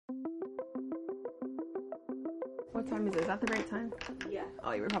What time is it? Is that the right time? Yeah.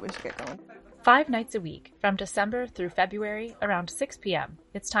 Oh, you probably should get going. 5 nights a week, from December through February, around 6 p.m.,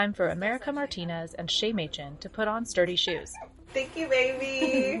 it's time for America Martinez and Shay Machin to put on sturdy shoes. Thank you,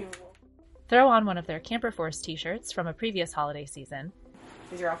 baby. Throw on one of their Camper Force t-shirts from a previous holiday season.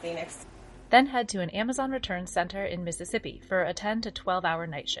 These are all Phoenix. Then head to an Amazon Return Center in Mississippi for a 10 to 12-hour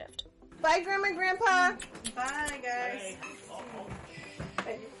night shift. Bye, Grandma and Grandpa. Bye, guys.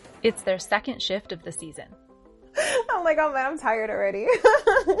 It's their second shift of the season. Oh my God, man, I'm tired already.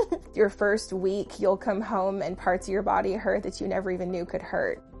 Your first week, you'll come home and parts of your body hurt that you never even knew could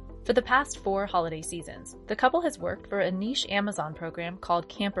hurt. For the past 4 holiday seasons, the couple has worked for a niche Amazon program called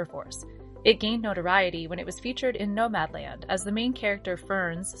Camper Force. It gained notoriety when it was featured in Nomadland as the main character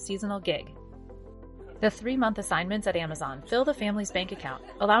Fern's seasonal gig. The 3-month assignments at Amazon fill the family's bank account,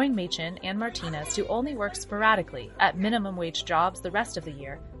 allowing Machin and Martinez to only work sporadically at minimum wage jobs the rest of the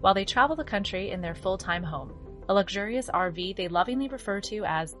year while they travel the country in their full-time home, a luxurious RV they lovingly refer to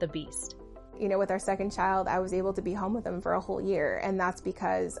as the Beast. You know, with our second child, I was able to be home with them for a whole year, and that's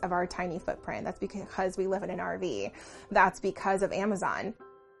because of our tiny footprint. That's because we live in an RV. That's because of Amazon.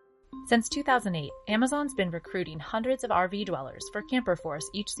 Since 2008, Amazon's been recruiting hundreds of RV dwellers for Camper Force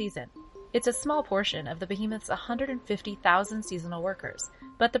each season. It's a small portion of the behemoth's 150,000 seasonal workers,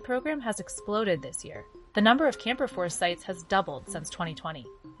 but the program has exploded this year. The number of Camper Force sites has doubled since 2020.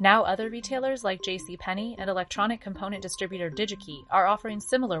 Now other retailers like JCPenney and electronic component distributor DigiKey are offering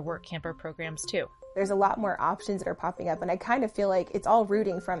similar work camper programs too. There's a lot more options that are popping up, and I kind of feel like it's all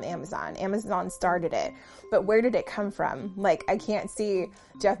rooting from Amazon. Amazon started it, but where did it come from? Like, I can't see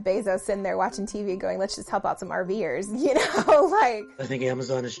Jeff Bezos sitting there watching TV going, let's just help out some RVers, you know? Like, I think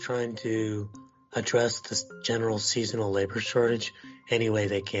Amazon is trying to address this general seasonal labor shortage any way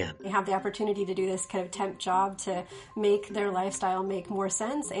they can. They have the opportunity to do this kind of temp job to make their lifestyle make more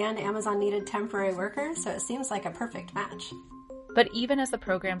sense, and Amazon needed temporary workers, so it seems like a perfect match. But even as the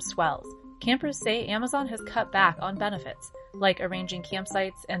program swells, campers say Amazon has cut back on benefits, like arranging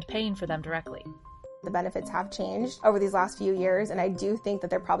campsites and paying for them directly. The benefits have changed over these last few years, and I do think that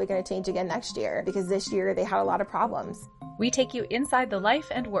they're probably going to change again next year, because this year they had a lot of problems. We take you inside the life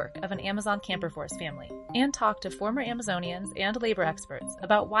and work of an Amazon Camper Force family and talk to former Amazonians and labor experts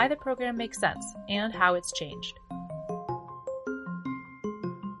about why the program makes sense and how it's changed.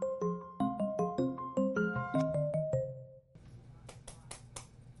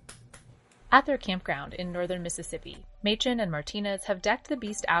 At their campground in northern Mississippi, Machin and Martinez have decked the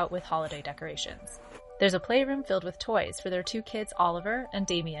Beast out with holiday decorations. There's a playroom filled with toys for their 2 kids, Oliver and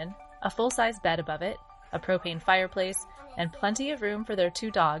Damien, a full-size bed above it, a propane fireplace, and plenty of room for their 2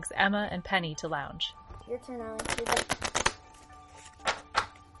 dogs, Emma and Penny, to lounge. Your turn, Alex.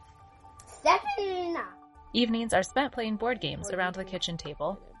 Stephanie! Evenings are spent playing board games around the kitchen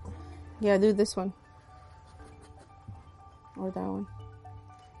table. Yeah, do this one. Or that one.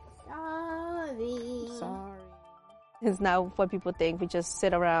 Sorry. It's not what people think. We just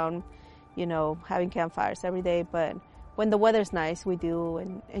sit around, you know, having campfires every day. But when the weather's nice, we do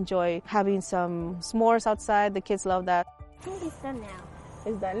and enjoy having some s'mores outside. The kids love that. I think it's done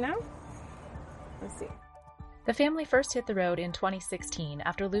now. Is that now? Let's see. The family first hit the road in 2016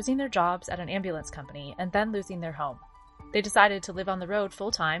 after losing their jobs at an ambulance company and then losing their home. They decided to live on the road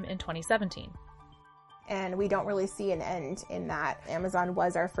full-time in 2017. And we don't really see an end in that. Amazon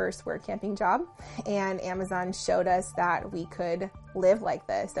was our first work camping job, and Amazon showed us that we could live like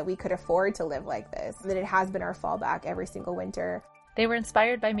this, that we could afford to live like this, that it has been our fallback every single winter. They were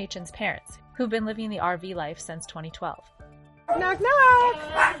inspired by Machin's parents, who've been living the RV life since 2012. Knock,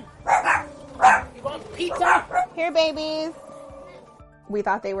 knock! You want pizza? Here, babies! We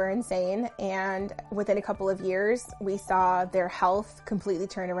thought they were insane, and within a couple of years, we saw their health completely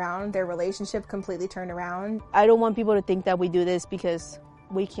turn around, their relationship completely turn around. I don't want people to think that we do this because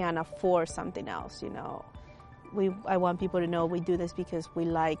we can't afford something else, you know. I want people to know we do this because we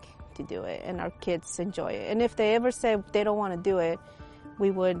like to do it, and our kids enjoy it. And if they ever say they don't want to do it, we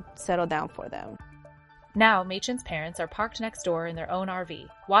would settle down for them. Now, Machin's parents are parked next door in their own RV,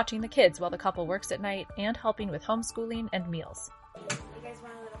 watching the kids while the couple works at night and helping with homeschooling and meals. You guys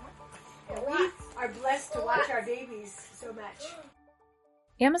want a little more? We are blessed to watch our babies so much.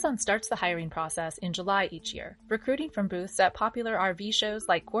 Amazon starts the hiring process in July each year, recruiting from booths at popular RV shows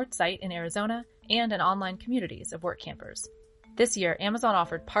like Quartzsite in Arizona and in online communities of work campers. This year, Amazon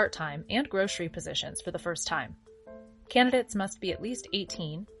offered part-time and grocery positions for the first time. Candidates must be at least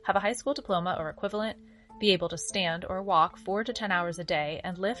 18, have a high school diploma or equivalent, be able to stand or walk 4 to 10 hours a day,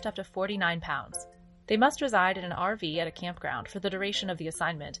 and lift up to 49 pounds. They must reside in an RV at a campground for the duration of the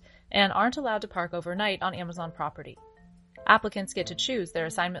assignment and aren't allowed to park overnight on Amazon property. Applicants get to choose their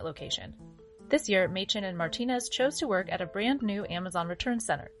assignment location. This year, Machen and Martinez chose to work at a brand new Amazon Return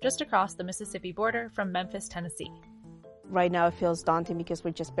Center just across the Mississippi border from Memphis, Tennessee. Right now it feels daunting because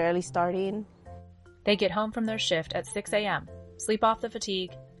we're just barely starting. They get home from their shift at 6 a.m., sleep off the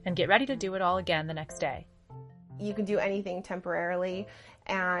fatigue, and get ready to do it all again the next day. You can do anything temporarily,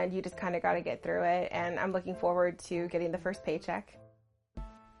 and you just kind of got to get through it, and I'm looking forward to getting the first paycheck.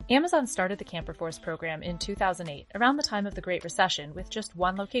 Amazon started the Camper Force program in 2008, around the time of the Great Recession, with just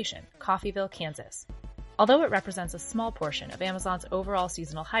one location, Coffeyville, Kansas. Although it represents a small portion of Amazon's overall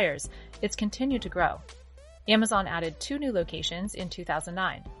seasonal hires, it's continued to grow. Amazon added 2 new locations in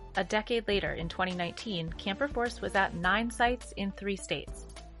 2009. A decade later, in 2019, Camper Force was at 9 sites in 3 states.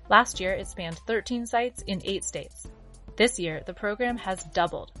 Last year, it spanned 13 sites in 8 states. This year, the program has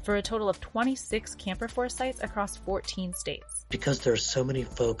doubled for a total of 26 Camper Force sites across 14 states. Because there are so many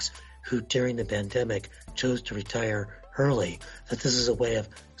folks who during the pandemic chose to retire early, that this is a way of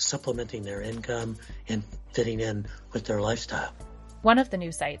supplementing their income and fitting in with their lifestyle. One of the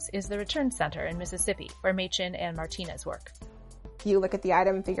new sites is the Return Center in Mississippi, where Machen and Martinez work. You look at the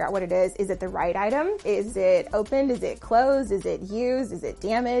item and figure out what it is. Is it the right item? Is it opened? Is it closed? Is it used? Is it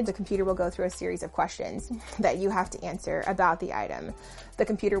damaged? The computer will go through a series of questions that you have to answer about the item. The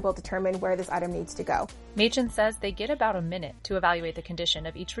computer will determine where this item needs to go. Machen says they get about a minute to evaluate the condition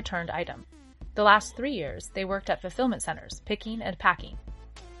of each returned item. The last 3 years, they worked at fulfillment centers, picking and packing.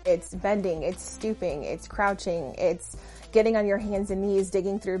 It's bending, it's stooping, it's crouching, it's getting on your hands and knees,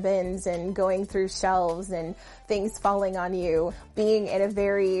 digging through bins and going through shelves and things falling on you, being in a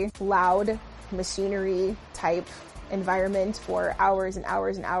very loud machinery type environment for hours and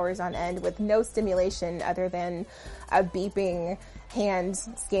hours and hours on end with no stimulation other than a beeping hand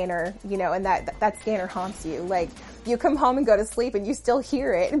scanner, and that scanner haunts you. Like, you come home and go to sleep and you still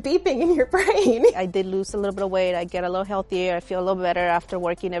hear it beeping in your brain. I did lose a little bit of weight. I get a little healthier. I feel a little better after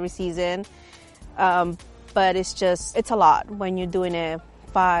working every season. But it's a lot when you're doing it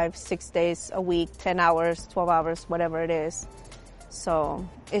 5-6 days a week, 10 hours, 12 hours, whatever it is. So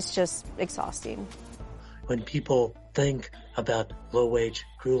it's just exhausting. When people think about low-wage,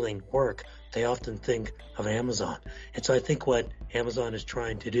 grueling work, they often think of Amazon. And so I think what Amazon is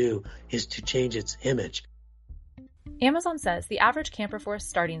trying to do is to change its image. Amazon says the average Camper Force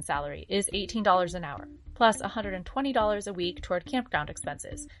starting salary is $18 an hour, plus $120 a week toward campground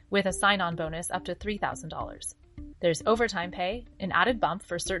expenses, with a sign-on bonus up to $3,000. There's overtime pay, an added bump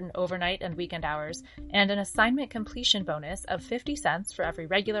for certain overnight and weekend hours, and an assignment completion bonus of 50 cents for every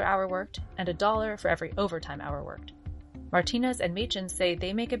regular hour worked and $1 for every overtime hour worked. Martinez and Machen say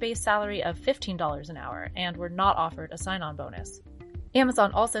they make a base salary of $15 an hour and were not offered a sign-on bonus.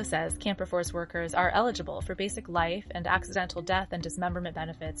 Amazon also says Camper Force workers are eligible for basic life and accidental death and dismemberment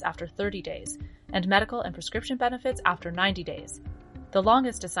benefits after 30 days, and medical and prescription benefits after 90 days. The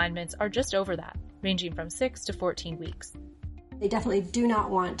longest assignments are just over that, ranging from 6 to 14 weeks. They definitely do not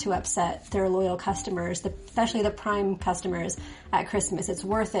want to upset their loyal customers, especially the prime customers at Christmas. It's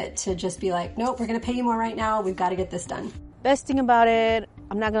worth it to just be like, nope, we're going to pay you more right now. We've got to get this done. Best thing about it,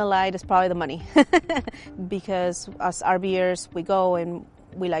 I'm not going to lie, it's probably the money. Because us RVers, we go and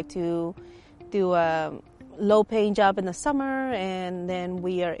we like to do a low-paying job in the summer, and then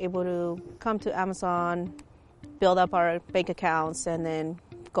we are able to come to Amazon, build up our bank accounts, and then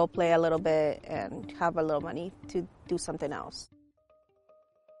go play a little bit and have a little money to do something else.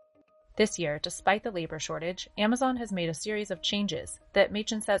 This year, despite the labor shortage, Amazon has made a series of changes that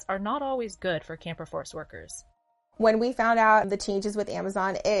Machen says are not always good for Camper Force workers. When we found out the changes with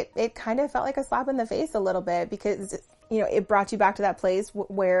Amazon, it kind of felt like a slap in the face a little bit because, it brought you back to that place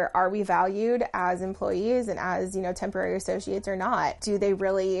where are we valued as employees and as, temporary associates or not? Do they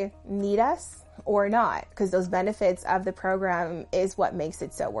really need us or not? Because those benefits of the program is what makes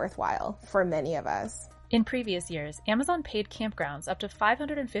it so worthwhile for many of us. In previous years, Amazon paid campgrounds up to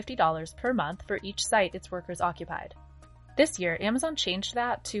 $550 per month for each site its workers occupied. This year, Amazon changed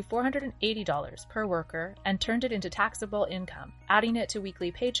that to $480 per worker and turned it into taxable income, adding it to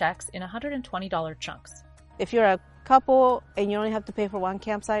weekly paychecks in $120 chunks. If you're a couple and you only have to pay for one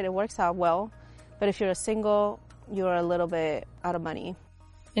campsite, it works out well. But if you're a single, you're a little bit out of money.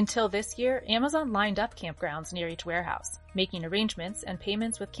 Until this year, Amazon lined up campgrounds near each warehouse, making arrangements and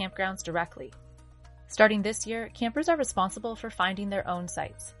payments with campgrounds directly. Starting this year, campers are responsible for finding their own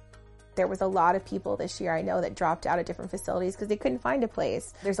sites. There was a lot of people this year I know that dropped out of different facilities because they couldn't find a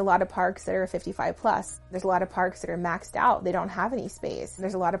place. There's a lot of parks that are 55 plus. There's a lot of parks that are maxed out. They don't have any space.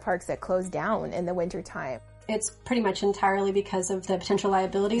 There's a lot of parks that close down in the wintertime. It's pretty much entirely because of the potential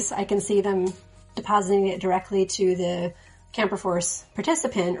liabilities. I can see them depositing it directly to the Camper Force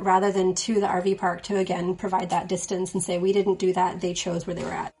participant rather than to the RV park to, again, provide that distance and say, we didn't do that, they chose where they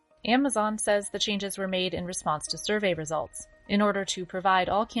were at. Amazon says the changes were made in response to survey results, in order to provide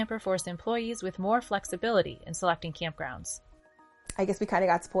all Camper Force employees with more flexibility in selecting campgrounds. I guess we kind of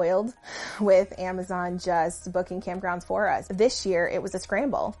got spoiled with Amazon just booking campgrounds for us. This year, it was a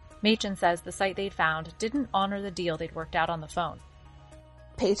scramble. Machen says the site they'd found didn't honor the deal they'd worked out on the phone.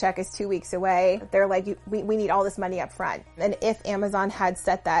 Paycheck is 2 weeks away. They're like, we need all this money up front. And if Amazon had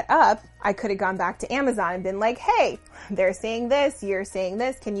set that up, I could have gone back to Amazon and been like, hey, they're saying this, you're saying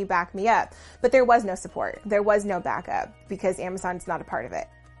this, can you back me up? But there was no support. There was no backup because Amazon's not a part of it.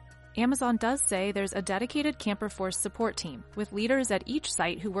 Amazon does say there's a dedicated Camper Force support team with leaders at each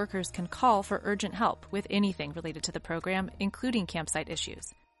site who workers can call for urgent help with anything related to the program, including campsite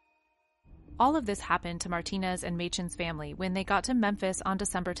issues. All of this happened to Martinez and Machen's family when they got to Memphis on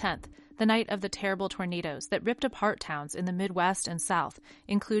December 10th, the night of the terrible tornadoes that ripped apart towns in the Midwest and South,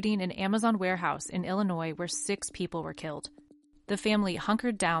 including an Amazon warehouse in Illinois where 6 people were killed. The family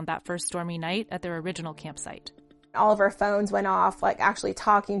hunkered down that first stormy night at their original campsite. All of our phones went off, like actually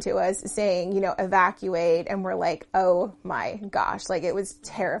talking to us, saying, evacuate. And we're like, oh my gosh, like it was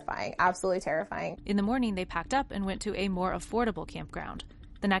terrifying, absolutely terrifying. In the morning, they packed up and went to a more affordable campground.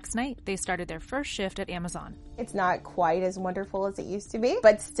 The next night, they started their first shift at Amazon. It's not quite as wonderful as it used to be,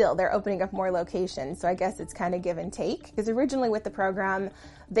 but still, they're opening up more locations. So I guess it's kind of give and take. Because originally with the program,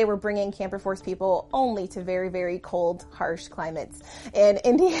 they were bringing Camper Force people only to very, very cold, harsh climates in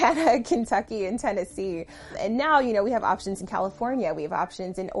Indiana, Kentucky, and Tennessee. And now, we have options in California, we have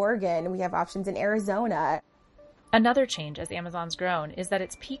options in Oregon, we have options in Arizona. Another change as Amazon's grown is that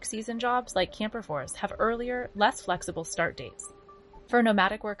its peak season jobs like Camper Force have earlier, less flexible start dates. For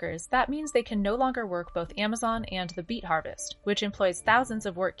nomadic workers, that means they can no longer work both Amazon and the Beet Harvest, which employs thousands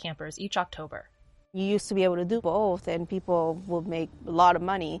of work campers each October. You used to be able to do both, and people will make a lot of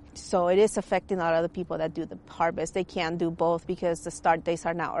money. So it is affecting a lot of the people that do the harvest. They can't do both because the start dates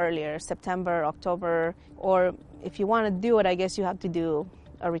are now earlier, September, October. Or if you want to do it, I guess you have to do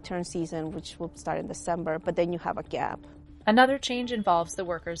a return season, which will start in December, but then you have a gap. Another change involves the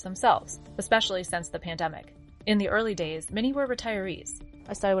workers themselves, especially since the pandemic. In the early days, many were retirees.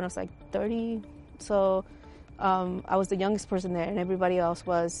 I started when I was like 30, so I was the youngest person there, and everybody else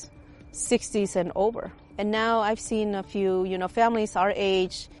was 60s and over. And now I've seen a few, families our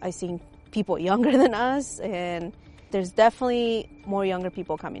age. I've seen people younger than us, and there's definitely more younger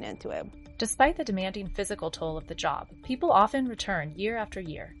people coming into it. Despite the demanding physical toll of the job, people often return year after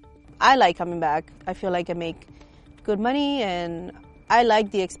year. I like coming back. I feel like I make good money, and I like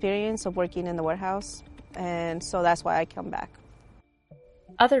the experience of working in the warehouse. And so that's why I come back.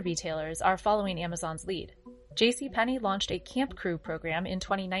 Other retailers are following Amazon's lead. JCPenney launched a Camp Crew program in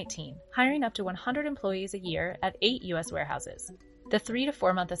 2019, hiring up to 100 employees a year at 8 U.S. warehouses. The 3 to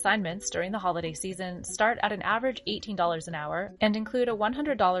 4 month assignments during the holiday season start at an average $18 an hour and include a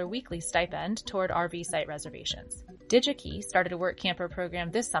 $100 weekly stipend toward RV site reservations. DigiKey started a work camper program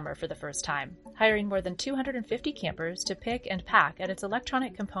this summer for the first time, hiring more than 250 campers to pick and pack at its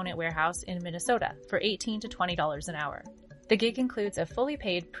electronic component warehouse in Minnesota for $18 to $20 an hour. The gig includes a fully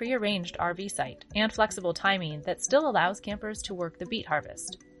paid, pre-arranged RV site and flexible timing that still allows campers to work the Beet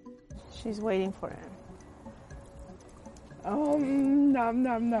Harvest. She's waiting for it. Nom,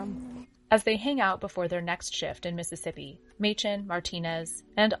 nom, nom. As they hang out before their next shift in Mississippi, Machen, Martinez,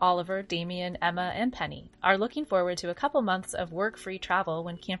 and Oliver, Damien, Emma, and Penny are looking forward to a couple months of work-free travel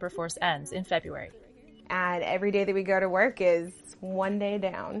when Camper Force ends in February. And every day that we go to work is one day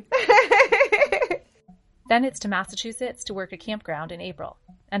down. Then it's to Massachusetts to work a campground in April,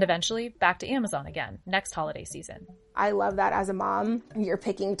 and eventually back to Amazon again next holiday season. I love that as a mom. You're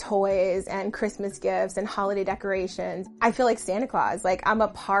picking toys and Christmas gifts and holiday decorations. I feel like Santa Claus. Like, I'm a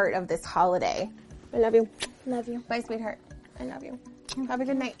part of this holiday. I love you. Love you. Bye, sweetheart. I love you. Have a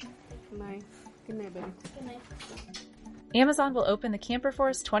good night. Bye. Good night, baby. Good night. Amazon will open the Camper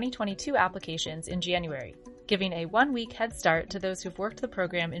Force 2022 applications in January, giving a 1-week head start to those who've worked the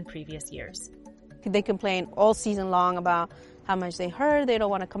program in previous years. They complain all season long about how much they hurt, they don't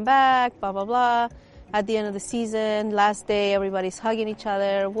want to come back, blah, blah, blah. At the end of the season, last day, everybody's hugging each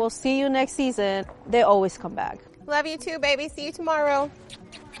other. We'll see you next season. They always come back. Love you too, baby. See you tomorrow.